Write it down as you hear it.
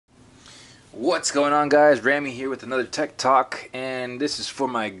What's going on, guys? Ramy here with another tech talk, and this is for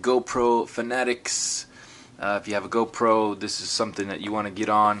my GoPro fanatics. If you have a GoPro, this is something that you want to get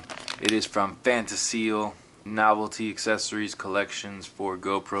on. It is from Fantaseal, novelty accessories collections for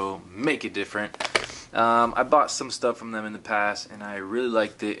GoPro. Make it different. I bought some stuff from them in the past and I really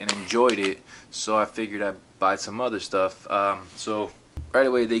liked it and enjoyed it, so I figured I'd buy some other stuff. So right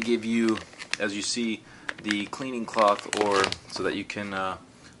away they give you, as you see, the cleaning cloth, or so that you can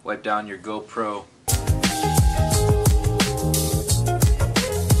wipe down your GoPro.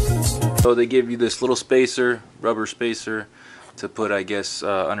 So they give you this little spacer, rubber spacer, to put, I guess,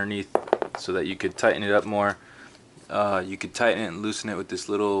 underneath, so that you could tighten it up more. You could tighten it and loosen it with this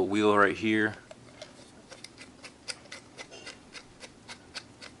little wheel right here.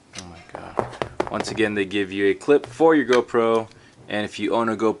 Oh my god. Once again, they give you a clip for your GoPro, and if you own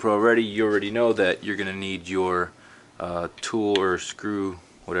a GoPro already, you already know that you're gonna need your tool or screw,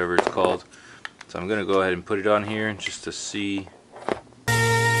 whatever it's called. So I'm gonna go ahead and put it on here just to see.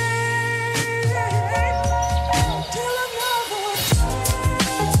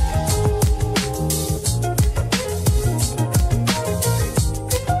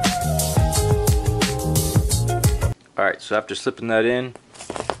 Alright, so after slipping that in,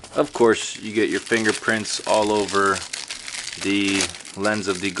 of course you get your fingerprints all over the lens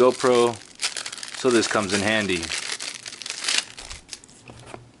of the GoPro, so this comes in handy.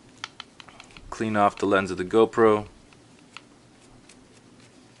 Clean off the lens of the GoPro,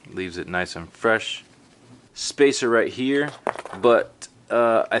 leaves it nice and fresh. Spacer right here, but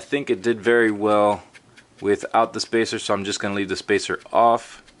I think it did very well without the spacer, so I'm just gonna leave the spacer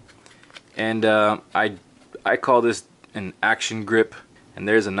off. And I call this an action grip, and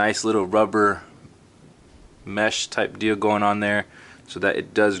there's a nice little rubber mesh type deal going on there, so that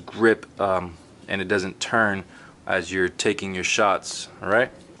it does grip and it doesn't turn as you're taking your shots. Alright,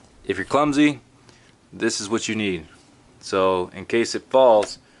 if you're clumsy, this is what you need. So in case it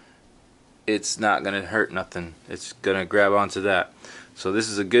falls, it's not gonna hurt nothing, it's gonna grab onto that. So this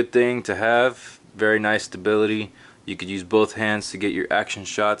is a good thing to have. Very nice stability. You could use both hands to get your action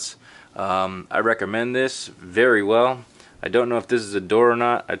shots. I recommend this very well. I don't know if this is a door or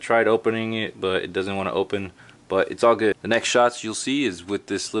not. I tried opening it, but it doesn't want to open, but it's all good. The next shots you'll see is with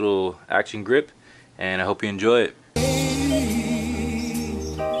this little action grip, and I hope you enjoy it.